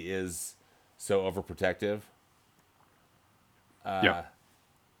she is so overprotective. Yeah.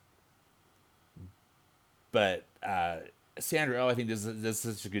 But Sandra Oh, I think does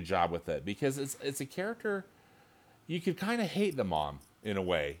such a good job with it because it's a character you could kind of hate the mom in a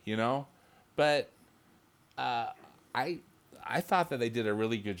way, you know, but I thought that they did a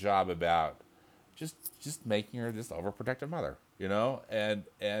really good job about just making her this overprotective mother, you know, and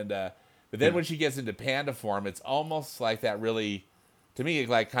but then when she gets into panda form, it's almost like that really, to me, it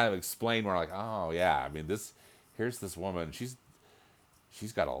like kind of explained more like, oh yeah, I mean here's this woman, she's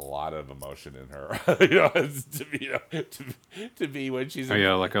got a lot of emotion in her, you know, to be when she's Oh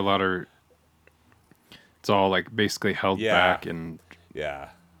yeah, like a lot of it's all like basically held Yeah. back and yeah,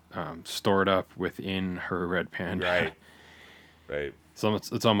 stored up within her red panda. right. So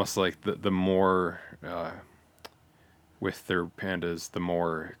it's almost like the more with their pandas, the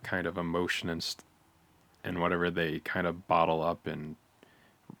more kind of emotion and whatever they kind of bottle up and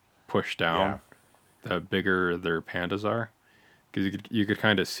push down, the bigger their pandas are. Because you could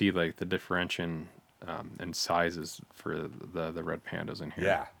kind of see like the differentiation in sizes for the red pandas in here.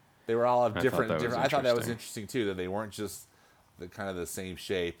 Yeah, they were all of I thought different. that was I thought that was interesting. interesting too. That they weren't just the kind of the same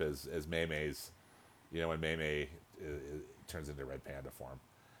shape as Mei Mei's. You know, when Mei Mei turns into red panda form.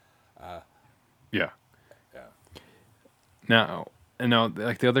 Yeah. Yeah. Now,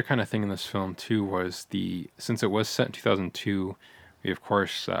 like the other kind of thing in this film too was since it was set in 2002, we of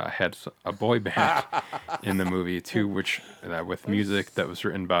course had a boy band in the movie too, which with music that was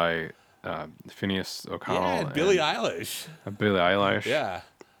written by Phineas O'Connell Yeah, and Billie and Eilish. Billie Eilish. Yeah.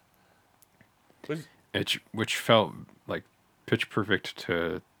 Which felt like pitch perfect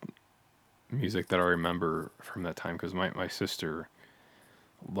to music that I remember from that time because my sister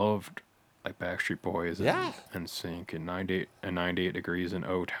loved like Backstreet Boys Yeah. and NSYNC and 98 Degrees in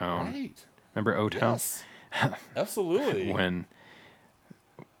O Town. Right. Remember O Town? Yes. Absolutely. When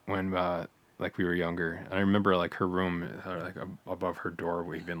like we were younger, I remember like her room, like above her door,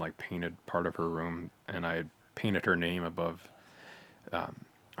 we'd been like painted part of her room, and I had painted her name above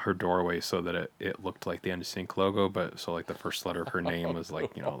her doorway so that it looked like the NSYNC logo, but so like the first letter of her name was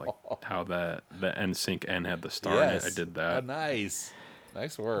like, you know, like how the NSYNC N had the star in it. I did Oh, that. nice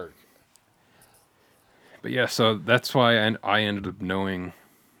work. But yeah, so that's why I ended up knowing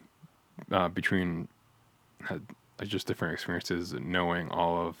between just different experiences, knowing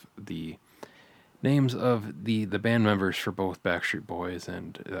all of the names of the band members for both Backstreet Boys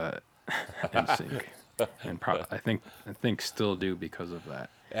and NSYNC, and I think still do because of that.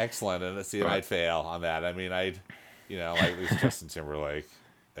 Excellent. And see, I'd fail on that. I mean, like this Justin Timberlake,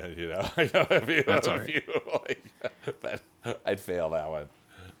 and you know, I know That's all a right. few, like, but I'd fail that one.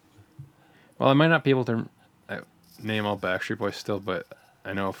 Well, I might not be able to name all Backstreet Boys still, but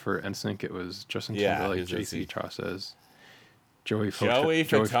I know for NSYNC it was Justin Yeah, Timberlake, he's J.C. JC. Chasez, Joey Fatone.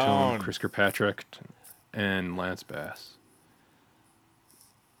 Fatone, Chris Kirkpatrick, and Lance Bass.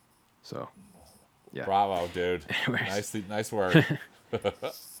 So, yeah. Bravo, dude. Anyways. Nice work.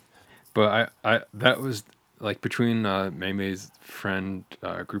 But I that was like between Mei Mei's friend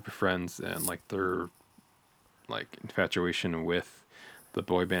group of friends and like their like infatuation with the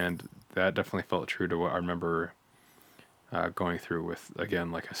boy band, that definitely felt true to what I remember going through with,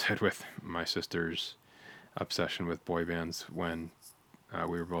 again, like I said, with my sister's obsession with boy bands when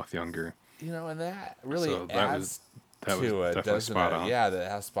we were both younger. You know, and that really So adds that was to it, definitely doesn't spot it? on. Yeah, that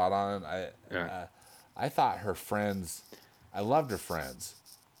has spot on. Yeah. I thought her friends, I loved her friends.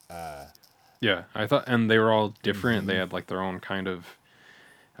 Yeah, I thought, and they were all different. They had like their own kind of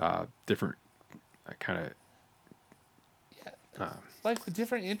different kind of Like the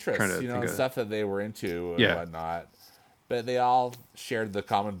different interests, Trying to you know, think and of- stuff that they were into and Yeah. whatnot. But they all shared the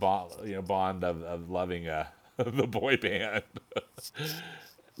common bond, of loving the boy band.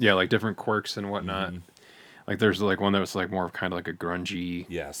 yeah, like different quirks and whatnot. Like there's like one that was like more of kind of like a grungy,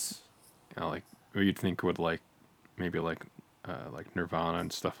 Yes. like what you'd think would like maybe like Nirvana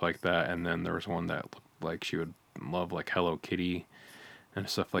and stuff like that. And then there was one that looked like she would love like Hello Kitty and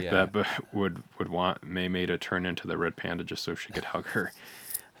stuff like Yeah. that, but would want Mei Mei to turn into the red panda just so she could hug her.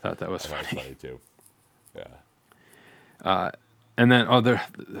 I thought that was That was funny. funny too. Yeah. And then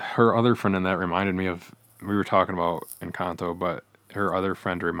her other friend in that reminded me of we were talking about Encanto, but her other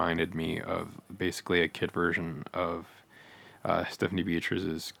friend reminded me of basically a kid version of Stephanie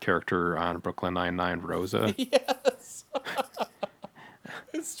Beatrice's character on Brooklyn Nine-Nine, Rosa. Yes,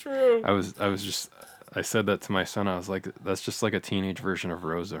 it's true. I said that to my son. I was like, that's just like a teenage version of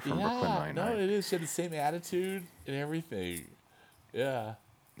Rosa from Brooklyn Yeah, no, Nine-Nine. it is. She had the same attitude and everything. Yeah.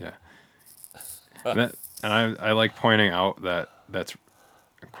 Yeah. And I like pointing out that that's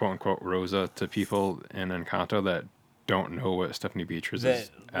quote unquote Rosa to people in Encanto that don't know what Stephanie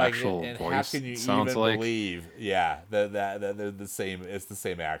Beatrice's actual and voice how can you sounds even like. believe? Yeah, that they're the same. It's the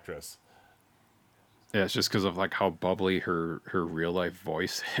same actress. Yeah, it's just because of like how bubbly her real life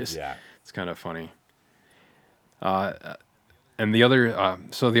voice is. Yeah. It's kind of funny. And the other,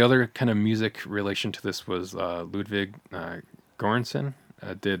 so the other kind of music relation to this was Ludwig Göransson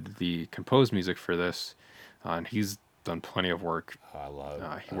did the composed music for this, and he's done plenty of work.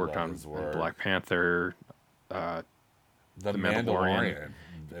 He worked on his work. Black Panther, The Mandalorian.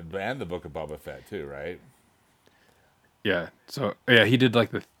 Mandalorian, and the Book of Boba Fett too, right? Yeah, so yeah, he did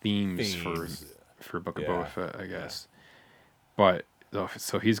like the themes. Themes. for Book of Yeah. Boba Fett, I guess. But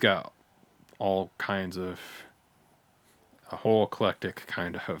so he's got all kinds of a whole eclectic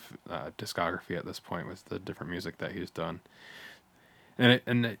kind of discography at this point with the different music that he's done.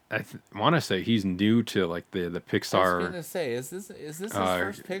 And I want to say he's new to like the I was Pixar gonna say, is this his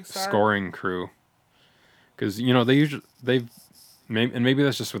first Pixar scoring crew? Because maybe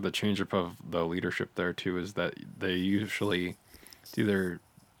that's just with the change up of the leadership there too. Is that they usually it's either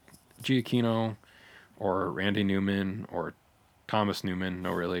Giacchino or Randy Newman or Thomas Newman,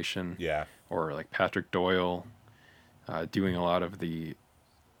 no relation. Yeah. Or like Patrick Doyle, doing a lot of the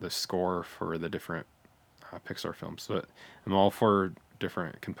score for the different Pixar films. But I'm all for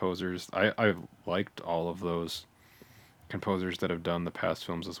different composers. I've liked all of those composers that have done the past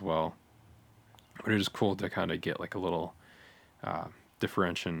films as well. But it is cool to kind of get like a little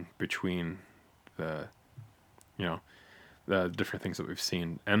differentiation between the different things that we've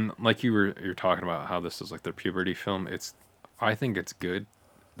seen. And like you're talking about how this is like their puberty film. I think it's good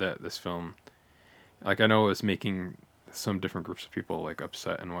that this film, like I know it's making some different groups of people like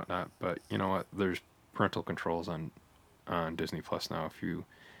upset and whatnot, but you know what? There's parental controls on Disney Plus now. If you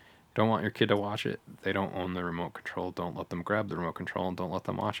don't want your kid to watch it, they don't own the remote control. Don't let them grab the remote control, and don't let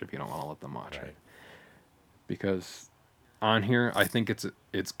them watch it if you don't want to let them watch it. Because on here, I think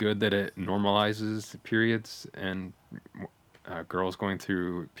it's good that it normalizes periods and girls going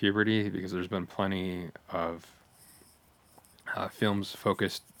through puberty, because there's been plenty of films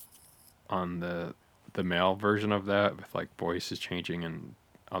focused on the male version of that, with like voices changing and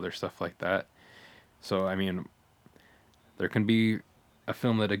other stuff like that. So I mean, there can be a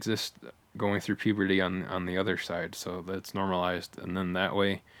film that exists going through puberty on the other side, so that's normalized, and then that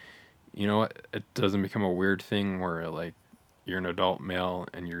way, you know what, it doesn't become a weird thing where like you're an adult male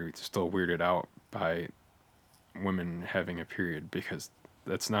and you're still weirded out by women having a period, because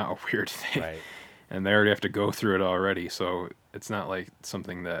that's not a weird thing. Right. And they already have to go through it already, so it's not like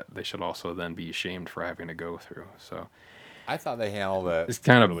something that they should also then be ashamed for having to go through. So I thought they handled it it's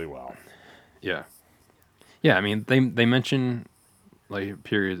kind of really well. Yeah. Yeah, I mean, they mention like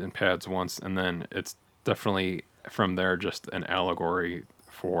periods and pads once, and then it's definitely from there just an allegory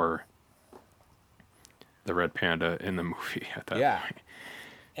for the red panda in the movie at that point.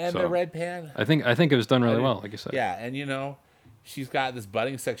 And So, the red panda. I think it was done really well, like you said. Yeah, and she's got this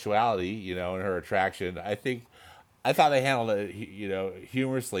budding sexuality, in her attraction. I thought they handled it,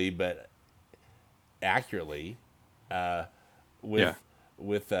 humorously but accurately,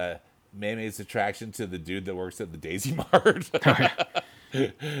 with Maymay's attraction to the dude that works at the Daisy Mart.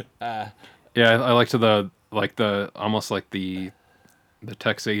 Yeah, I liked the almost like the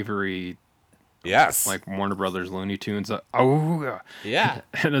Tex Avery, Yes. like Warner Brothers Looney Tunes. Yeah.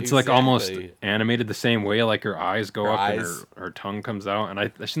 And it's like almost exactly. animated the same way, like her eyes go Her up eyes. and her tongue comes out, and I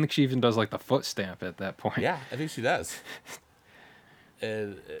think she even does like the foot stamp at that point. Yeah, I think she does.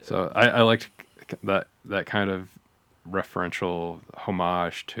 So I liked that kind of referential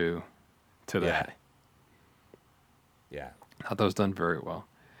homage to that. Yeah. I thought that was done very well.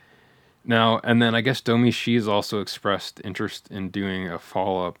 Now, and then I guess Domi Shi's also expressed interest in doing a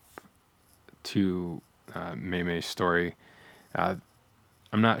follow-up to Mei Mei's story. I'm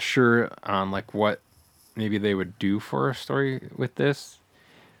not sure on like what maybe they would do for a story with this.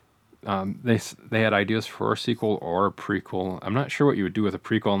 They had ideas for a sequel or a prequel. I'm not sure what you would do with a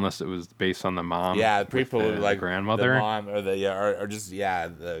prequel unless it was based on the mom. Yeah, the prequel would be like grandmother, the mom, or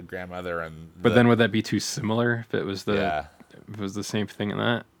the grandmother and. But then would that be too similar if it was Yeah. if it was the same thing in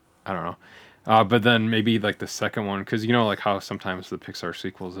that? I don't know. But then maybe like the second one, because you know like how sometimes the Pixar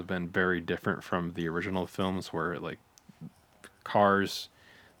sequels have been very different from the original films, where like Cars,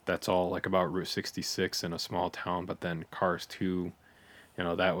 that's all like about Route 66 in a small town, but then Cars 2,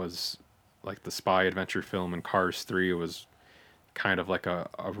 that was like the spy adventure film, and Cars 3 was kind of like a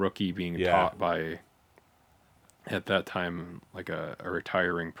rookie being Yeah. taught by, at that time, like a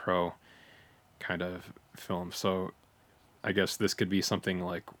retiring pro kind of film. So I guess this could be something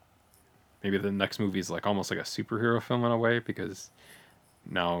like maybe the next movie is like almost like a superhero film in a way, because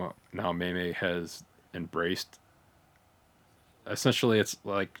now Mei has embraced, essentially it's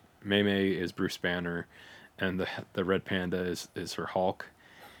like Mei is Bruce Banner, and the red panda is her Hulk,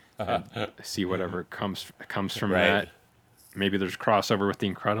 and see whatever comes from Right. that. Maybe there's crossover with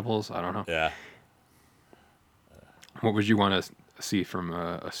the Incredibles. I don't know. Yeah. What would you want to see from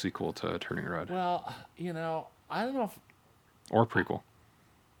a sequel to Turning Red, Well, I don't know if or prequel?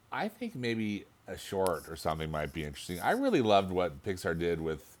 I think maybe a short or something might be interesting. I really loved what Pixar did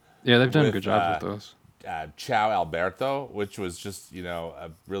with Yeah, they've done with good jobs with those. Ciao Alberto, which was just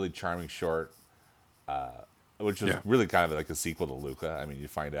a really charming short, which was Yeah. really kind of like a sequel to Luca. I mean, you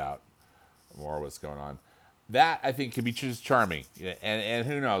find out more what's going on. That I think could be just charming, and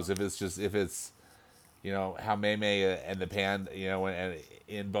who knows if it's how Mei and the panda, and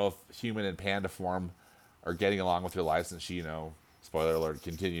in both human and panda form are getting along with their life, since she, spoiler alert,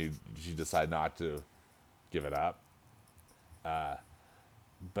 she decided not to give it up.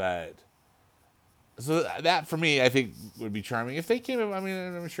 But so that for me, I think would be charming. If they came, I mean,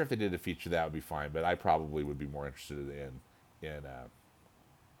 I'm sure if they did a feature, that would be fine. But I probably would be more interested in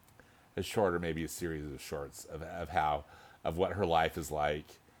a short, or maybe a series of shorts of what her life is like,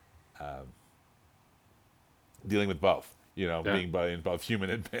 dealing with both. Yeah. Being in both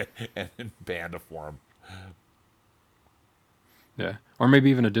human and in panda form. Yeah, or maybe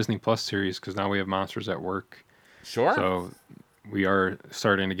even a Disney Plus series, because now we have Monsters at Work. Sure. So we are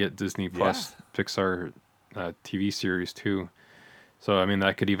starting to get Disney Plus Pixar TV series too. So I mean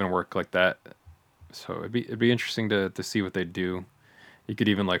that could even work like that. So it'd be interesting to see what they do. You could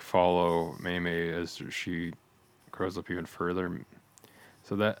even like follow Mei as she grows up even further.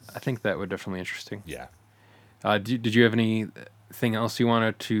 So that, I think that would definitely be interesting. Yeah. Did you have anything else you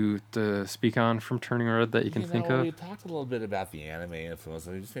wanted to speak on from Turning Red that you can think of? We talked a little bit about the anime influence.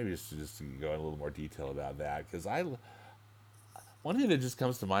 I mean, just to go in a little more detail about that, because one thing that just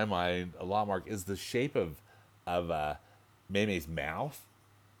comes to my mind a lot, Mark, is the shape of Mei's mouth.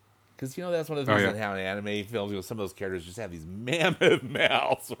 Because that's one of the things that how in anime films, some of those characters just have these mammoth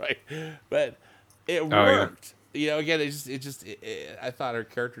mouths, right? But it worked. Again, I thought her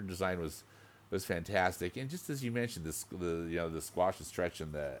character design was fantastic, and just as you mentioned, the squash and stretch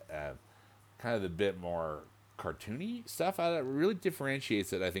and the kind of the bit more cartoony stuff, it really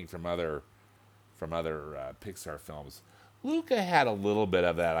differentiates it, I think, from other Pixar films. Luca had a little bit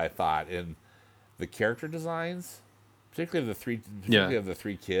of that, I thought, in the character designs, particularly of the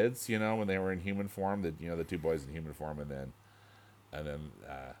three kids. When they were in human form, the two boys in human form, and then.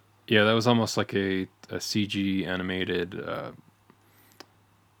 Yeah, that was almost like a CG animated.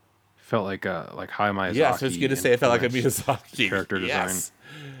 Felt like Hayao Miyazaki. Yes, I was going to say it felt like a Miyazaki character design,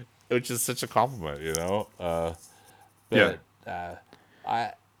 which is such a compliment, Yeah.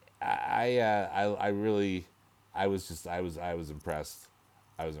 I really, I was impressed.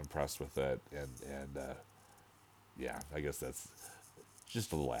 I was impressed with it, and yeah, I guess that's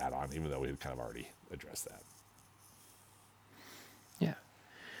just a little add-on, even though we had kind of already addressed that. Yeah.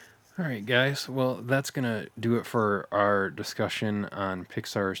 All right, guys. Well, that's going to do it for our discussion on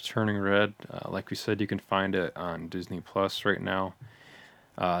Pixar's Turning Red. Like we said, you can find it on Disney Plus right now.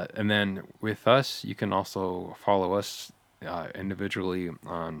 And then with us, you can also follow us individually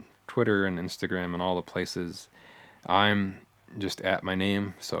on Twitter and Instagram and all the places. I'm just at my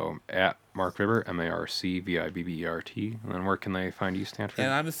name, so at Mark Vibert, MarcVibbert. And then where can they find you, Stanford?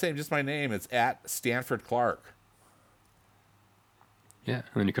 And I'm the same, just my name. It's at Stanford Clark. Yeah,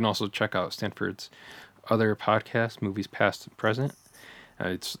 and then you can also check out Stanford's other podcasts, Movies Past and Present.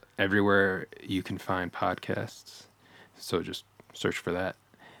 It's everywhere you can find podcasts, so just search for that.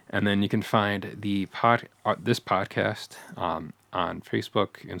 And then you can find this podcast on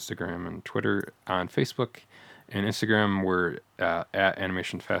Facebook, Instagram, and Twitter. On Facebook and Instagram, we're at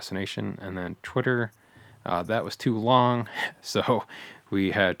Animation Fascination, and then Twitter, that was too long, so we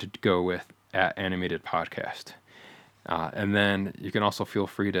had to go with at Animated Podcast. And then you can also feel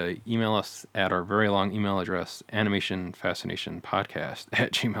free to email us at our very long email address,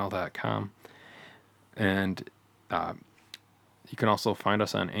 animationfascinationpodcast@gmail.com. And you can also find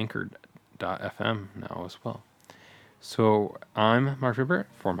us on anchor.fm now as well. So I'm Mark Vibert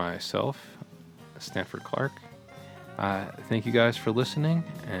for myself, Stanford Clark. Thank you guys for listening,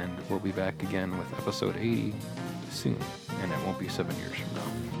 and we'll be back again with episode 80 soon, and it won't be 7 years from now.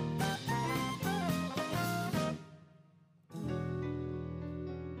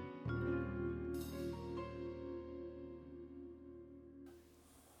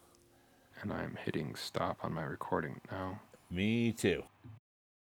 And I'm hitting stop on my recording now. Me too.